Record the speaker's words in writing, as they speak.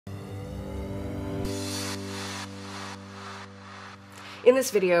In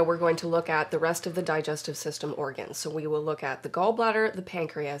this video, we're going to look at the rest of the digestive system organs. So we will look at the gallbladder, the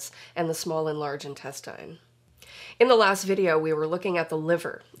pancreas, and the small and large intestine. In the last video, we were looking at the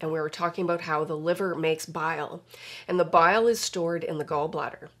liver, and we were talking about how the liver makes bile, and the bile is stored in the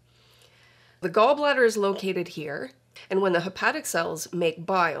gallbladder. The gallbladder is located here, and when the hepatic cells make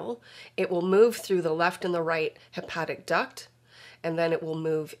bile, it will move through the left and the right hepatic duct, and then it will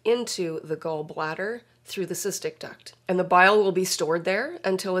move into the gallbladder through the cystic duct. And the bile will be stored there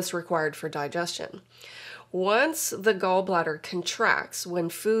until it's required for digestion. Once the gallbladder contracts, when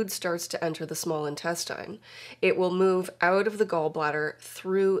food starts to enter the small intestine, it will move out of the gallbladder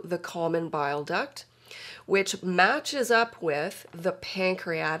through the common bile duct, which matches up with the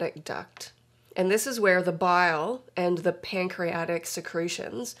pancreatic duct. And this is where the bile and the pancreatic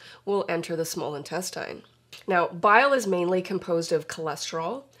secretions will enter the small intestine. Now, bile is mainly composed of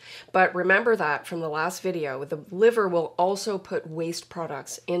cholesterol, but remember that from the last video, the liver will also put waste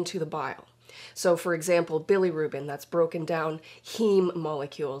products into the bile. So for example, bilirubin, that's broken down heme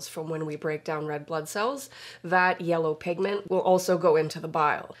molecules from when we break down red blood cells, that yellow pigment will also go into the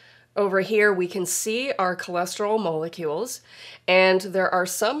bile. Over here, we can see our cholesterol molecules, and there are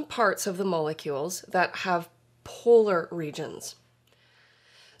some parts of the molecules that have polar regions.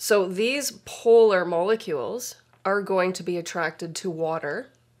 So these polar molecules are going to be attracted to water,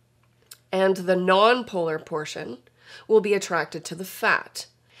 and the non-polar portion will be attracted to the fat.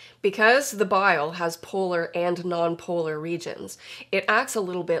 Because the bile has polar and non-polar regions, it acts a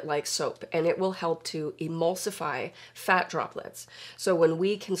little bit like soap, and it will help to emulsify fat droplets. So when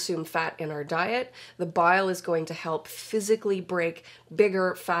we consume fat in our diet, the bile is going to help physically break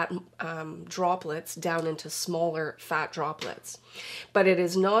bigger fat droplets down into smaller fat droplets. But it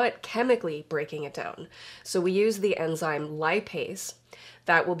is not chemically breaking it down. So we use the enzyme lipase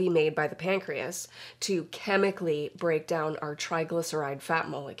that will be made by the pancreas to chemically break down our triglyceride fat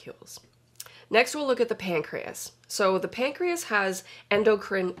molecules. Next, we'll look at the pancreas. So the pancreas has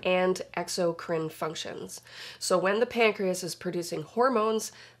endocrine and exocrine functions. So when the pancreas is producing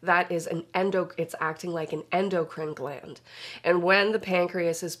hormones, that is it's acting like an endocrine gland. And when the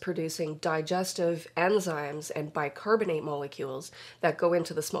pancreas is producing digestive enzymes and bicarbonate molecules that go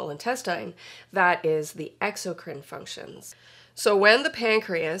into the small intestine, that is the exocrine functions. So when the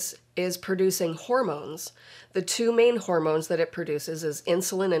pancreas is producing hormones, the two main hormones that it produces is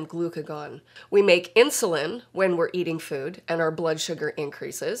insulin and glucagon. We make insulin when we're eating food and our blood sugar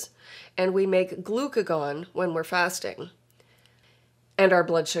increases, and we make glucagon when we're fasting and our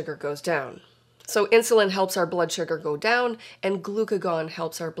blood sugar goes down. So insulin helps our blood sugar go down, and glucagon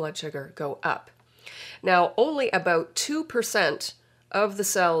helps our blood sugar go up. Now, only about 2% of the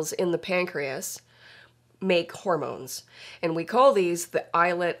cells in the pancreas make hormones, and we call these the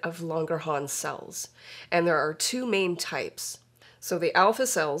islet of Langerhans cells. And there are two main types. So the alpha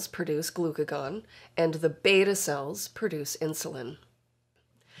cells produce glucagon, and the beta cells produce insulin.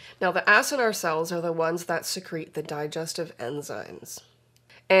 Now the acinar cells are the ones that secrete the digestive enzymes.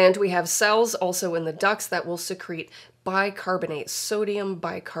 And we have cells also in the ducts that will secrete bicarbonate, sodium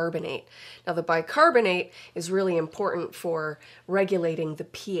bicarbonate. Now the bicarbonate is really important for regulating the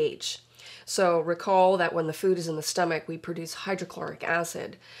pH. So recall that when the food is in the stomach, we produce hydrochloric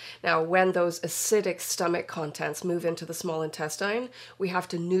acid. Now, when those acidic stomach contents move into the small intestine, we have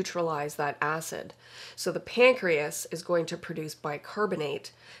to neutralize that acid. So the pancreas is going to produce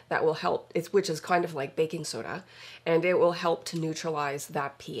bicarbonate that will help, which is kind of like baking soda, and it will help to neutralize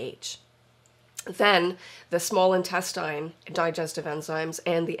that pH. Then the small intestine digestive enzymes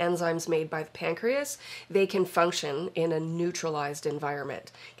and the enzymes made by the pancreas, they can function in a neutralized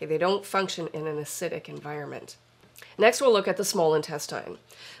environment. Okay, they don't function in an acidic environment. Next, we'll look at the small intestine.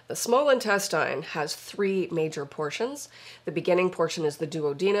 The small intestine has three major portions. The beginning portion is the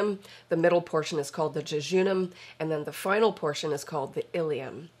duodenum, the middle portion is called the jejunum, and then the final portion is called the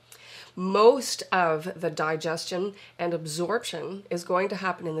ileum. Most of the digestion and absorption is going to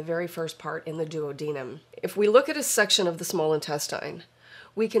happen in the very first part in the duodenum. If we look at a section of the small intestine,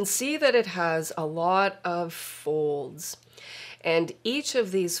 we can see that it has a lot of folds. And each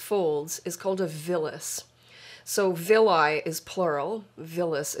of these folds is called a villus. So villi is plural,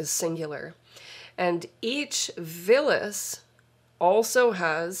 villus is singular. And each villus also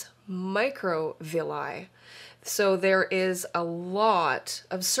has microvilli. So there is a lot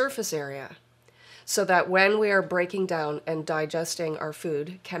of surface area, so that when we are breaking down and digesting our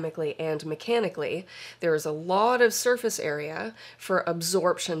food chemically and mechanically, there is a lot of surface area for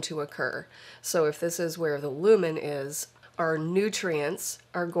absorption to occur. So if this is where the lumen is, our nutrients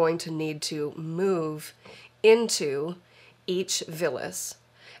are going to need to move into each villus,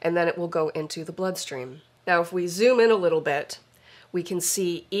 and then it will go into the bloodstream. Now, if we zoom in a little bit, we can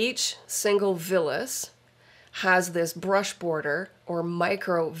see each single villus has this brush border or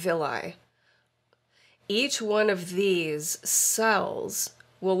microvilli. Each one of these cells,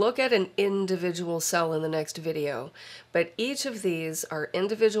 we'll look at an individual cell in the next video, but each of these are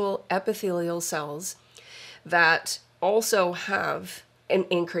individual epithelial cells that also have an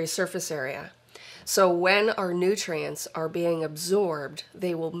increased surface area. So when our nutrients are being absorbed,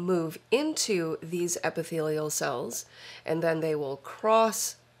 they will move into these epithelial cells, and then they will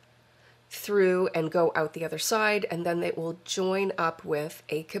cross through and go out the other side, and then they will join up with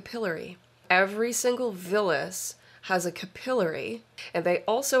a capillary. Every single villus has a capillary, and they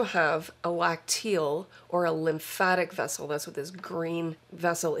also have a lacteal or a lymphatic vessel. That's what this green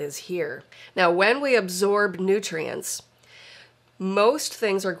vessel is here. Now, when we absorb nutrients, most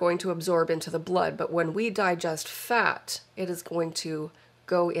things are going to absorb into the blood, but when we digest fat, it is going to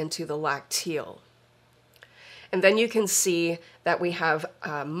go into the lacteal. And then you can see that we have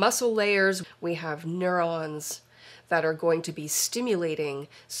muscle layers, we have neurons that are going to be stimulating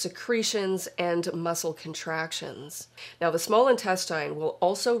secretions and muscle contractions. Now, the small intestine will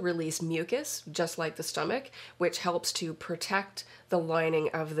also release mucus, just like the stomach, which helps to protect the lining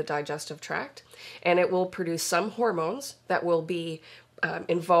of the digestive tract. And it will produce some hormones that will be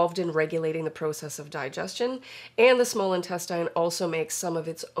involved in regulating the process of digestion, and the small intestine also makes some of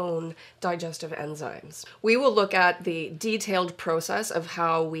its own digestive enzymes. We will look at the detailed process of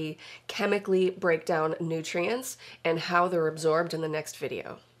how we chemically break down nutrients and how they're absorbed in the next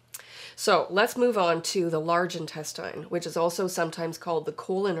video. So let's move on to the large intestine, which is also sometimes called the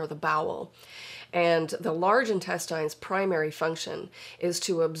colon or the bowel. And the large intestine's primary function is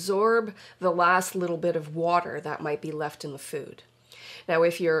to absorb the last little bit of water that might be left in the food. Now,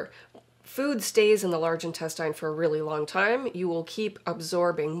 if your food stays in the large intestine for a really long time, you will keep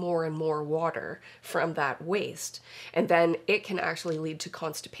absorbing more and more water from that waste. And then it can actually lead to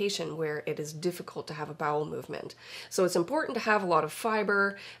constipation, where it is difficult to have a bowel movement. So it's important to have a lot of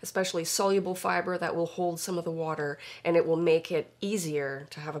fiber, especially soluble fiber that will hold some of the water, and it will make it easier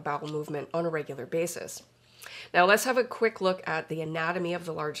to have a bowel movement on a regular basis. Now let's have a quick look at the anatomy of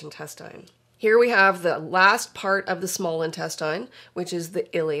the large intestine. Here we have the last part of the small intestine, which is the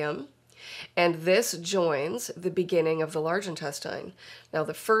ileum, and this joins the beginning of the large intestine. Now,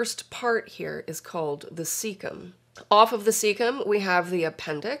 the first part here is called the cecum. Off of the cecum, we have the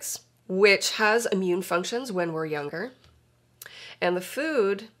appendix, which has immune functions when we're younger, and the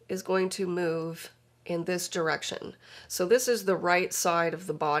food is going to move in this direction. So this is the right side of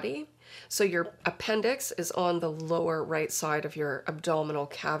the body. So your appendix is on the lower right side of your abdominal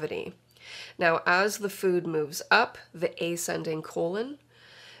cavity. Now, as the food moves up the ascending colon,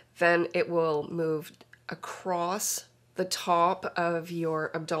 then it will move across the top of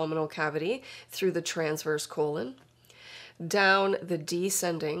your abdominal cavity through the transverse colon, down the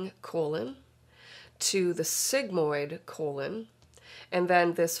descending colon to the sigmoid colon, and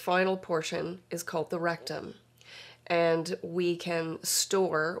then this final portion is called the rectum. And we can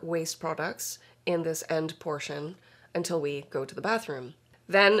store waste products in this end portion until we go to the bathroom.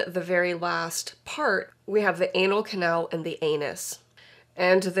 Then the very last part, we have the anal canal and the anus.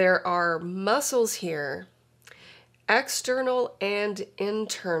 And there are muscles here, external and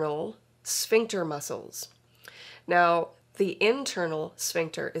internal sphincter muscles. Now, the internal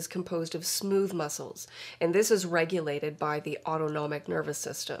sphincter is composed of smooth muscles, and this is regulated by the autonomic nervous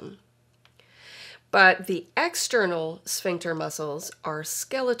system. But the external sphincter muscles are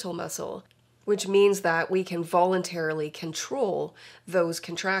skeletal muscle, which means that we can voluntarily control those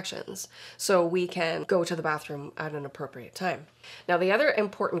contractions, so we can go to the bathroom at an appropriate time. Now, the other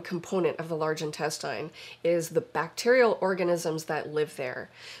important component of the large intestine is the bacterial organisms that live there.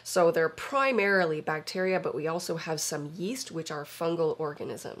 So they're primarily bacteria, but we also have some yeast, which are fungal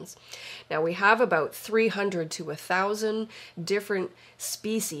organisms. Now, we have about 300 to 1,000 different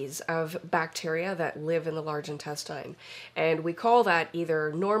species of bacteria that live in the large intestine, and we call that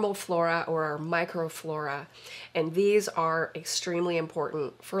either normal flora or our microflora, and these are extremely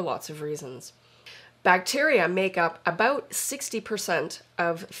important for lots of reasons. Bacteria make up about 60%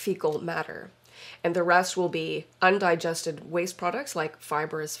 of fecal matter, and the rest will be undigested waste products like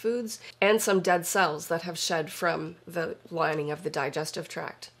fibrous foods and some dead cells that have shed from the lining of the digestive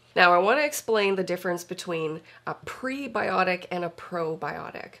tract. Now, I want to explain the difference between a prebiotic and a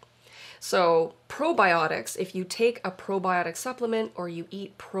probiotic. So probiotics, if you take a probiotic supplement or you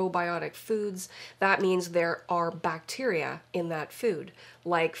eat probiotic foods, that means there are bacteria in that food,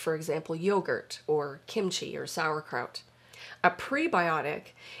 like, for example, yogurt or kimchi or sauerkraut. A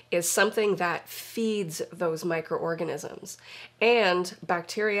prebiotic is something that feeds those microorganisms, and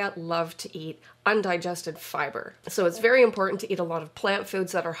bacteria love to eat undigested fiber. So it's very important to eat a lot of plant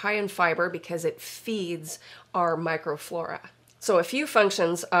foods that are high in fiber because it feeds our microflora. So a few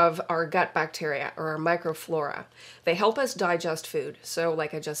functions of our gut bacteria, or our microflora. They help us digest food. So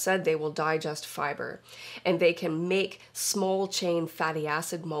like I just said, they will digest fiber, and they can make small chain fatty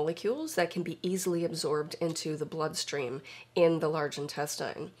acid molecules that can be easily absorbed into the bloodstream in the large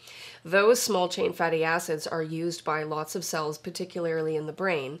intestine. Those small chain fatty acids are used by lots of cells, particularly in the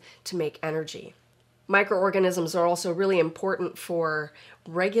brain, to make energy. Microorganisms are also really important for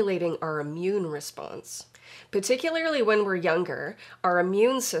regulating our immune response. Particularly when we're younger, our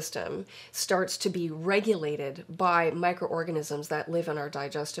immune system starts to be regulated by microorganisms that live in our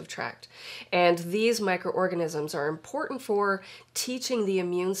digestive tract. And these microorganisms are important for teaching the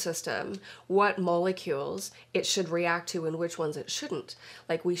immune system what molecules it should react to and which ones it shouldn't.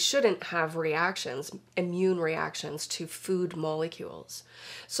 Like, we shouldn't have reactions, immune reactions to food molecules.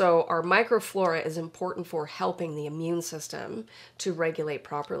 So our microflora is important for helping the immune system to regulate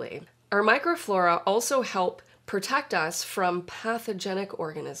properly. Our microflora also help protect us from pathogenic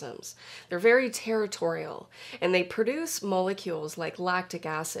organisms. They're very territorial, and they produce molecules like lactic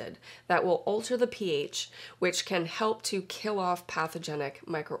acid that will alter the pH, which can help to kill off pathogenic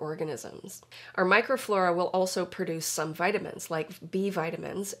microorganisms. Our microflora will also produce some vitamins, like B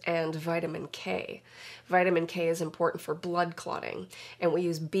vitamins and vitamin K. Vitamin K is important for blood clotting, and we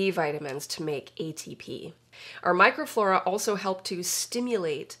use B vitamins to make ATP. Our microflora also help to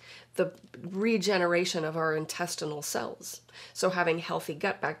stimulate the regeneration of our intestinal cells. So having healthy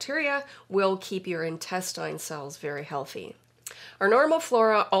gut bacteria will keep your intestine cells very healthy. Our normal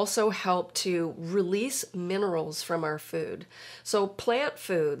flora also help to release minerals from our food. So plant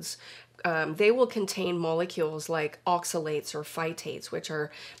foods, they will contain molecules like oxalates or phytates, which are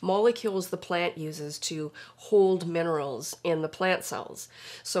molecules the plant uses to hold minerals in the plant cells.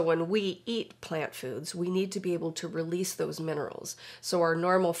 So when we eat plant foods, we need to be able to release those minerals. So our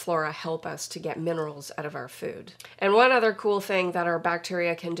normal flora help us to get minerals out of our food. And one other cool thing that our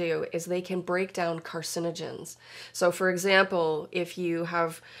bacteria can do is they can break down carcinogens. So for example, if you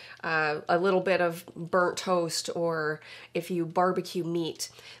have a little bit of burnt toast, or if you barbecue meat,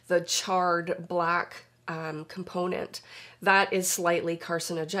 the charred black component, that is slightly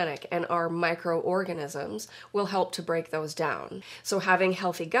carcinogenic, and our microorganisms will help to break those down. So having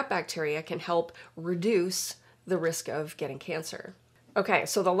healthy gut bacteria can help reduce the risk of getting cancer. Okay,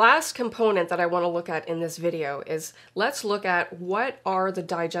 so the last component that I want to look at in this video is, let's look at what are the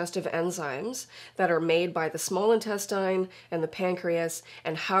digestive enzymes that are made by the small intestine and the pancreas,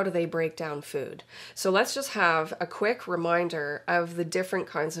 and how do they break down food. So let's just have a quick reminder of the different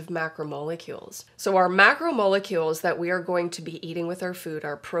kinds of macromolecules. So our macromolecules that we are going to be eating with our food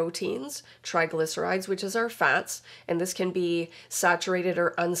are proteins, triglycerides, which is our fats, and this can be saturated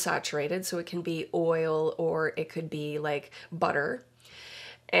or unsaturated, so it can be oil or it could be like butter.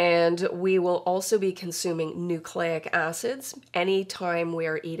 And we will also be consuming nucleic acids. Anytime we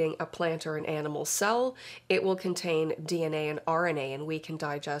are eating a plant or an animal cell, it will contain DNA and RNA, and we can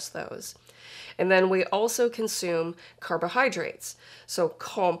digest those. And then we also consume carbohydrates. So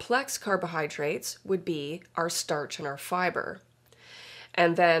complex carbohydrates would be our starch and our fiber.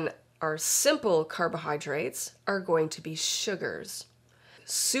 And then our simple carbohydrates are going to be sugars.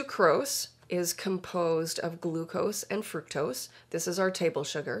 Sucrose is composed of glucose and fructose. This is our table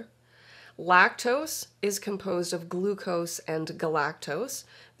sugar. Lactose is composed of glucose and galactose.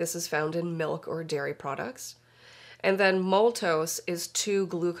 This is found in milk or dairy products. And then maltose is 2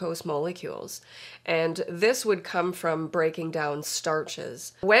 glucose molecules. And this would come from breaking down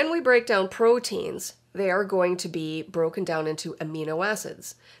starches. When we break down proteins, they are going to be broken down into amino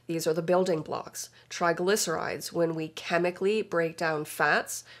acids. These are the building blocks. Triglycerides, when we chemically break down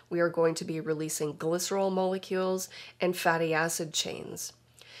fats, we are going to be releasing glycerol molecules and fatty acid chains.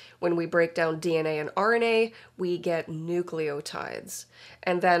 When we break down DNA and RNA, we get nucleotides.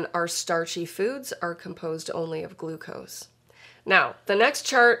 And then our starchy foods are composed only of glucose. Now, the next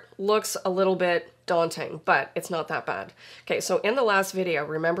chart looks a little bit daunting, but it's not that bad. Okay, so in the last video,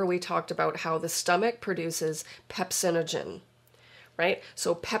 remember we talked about how the stomach produces pepsinogen, right?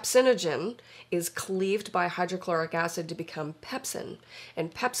 So pepsinogen is cleaved by hydrochloric acid to become pepsin,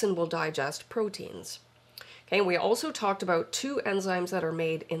 and pepsin will digest proteins. Okay, and we also talked about 2 enzymes that are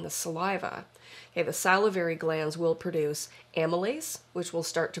made in the saliva. Okay, the salivary glands will produce amylase, which will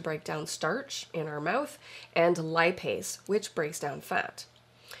start to break down starch in our mouth, and lipase, which breaks down fat.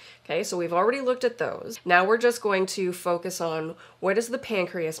 Okay, so we've already looked at those. Now we're just going to focus on what is the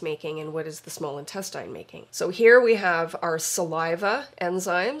pancreas making and what is the small intestine making. So here we have our saliva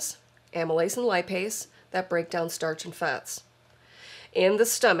enzymes, amylase and lipase, that break down starch and fats. In the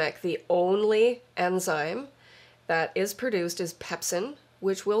stomach, the only enzyme that is produced is pepsin,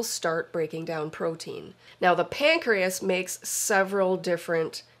 which will start breaking down protein. Now the pancreas makes several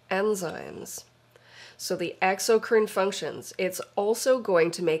different enzymes. So the exocrine functions, it's also going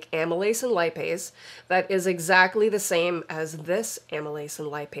to make amylase and lipase that is exactly the same as this amylase and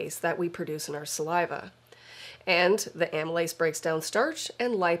lipase that we produce in our saliva. And the amylase breaks down starch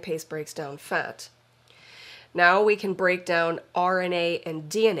and lipase breaks down fat. Now we can break down RNA and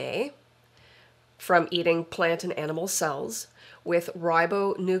DNA from eating plant and animal cells with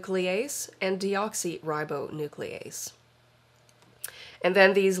ribonuclease and deoxyribonuclease. And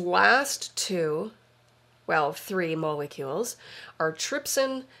then these last three molecules are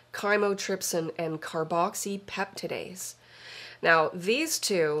trypsin, chymotrypsin, and carboxypeptidase. Now, these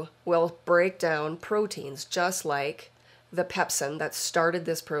two will break down proteins just like the pepsin that started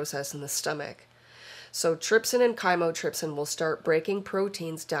this process in the stomach. So trypsin and chymotrypsin will start breaking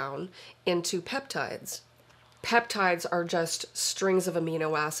proteins down into peptides. Peptides are just strings of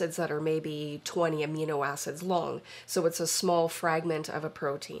amino acids that are maybe 20 amino acids long. So it's a small fragment of a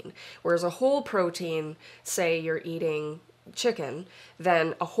protein. Whereas a whole protein, say you're eating chicken,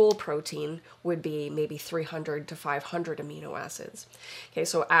 then a whole protein would be maybe 300 to 500 amino acids. Okay,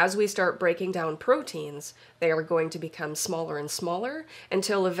 so as we start breaking down proteins, they are going to become smaller and smaller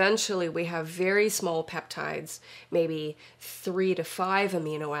until eventually we have very small peptides, maybe 3 to 5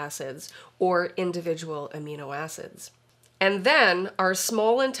 amino acids or individual amino acids. And then our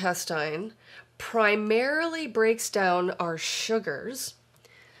small intestine primarily breaks down our sugars,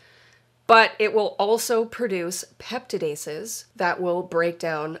 but it will also produce peptidases that will break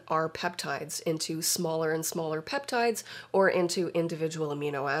down our peptides into smaller and smaller peptides or into individual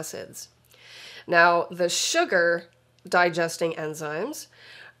amino acids. Now, the sugar digesting enzymes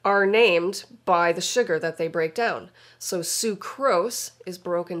are named by the sugar that they break down. So sucrose is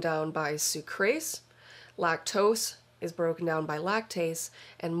broken down by sucrase, lactose is broken down by lactase,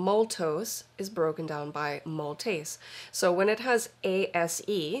 and maltose is broken down by maltase. So when it has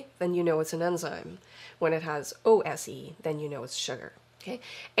ASE, then you know it's an enzyme. When it has OSE, then you know it's sugar. Okay?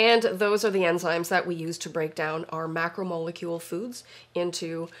 And those are the enzymes that we use to break down our macromolecule foods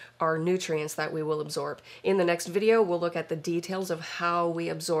into our nutrients that we will absorb. In the next video, we'll look at the details of how we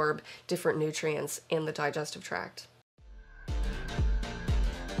absorb different nutrients in the digestive tract.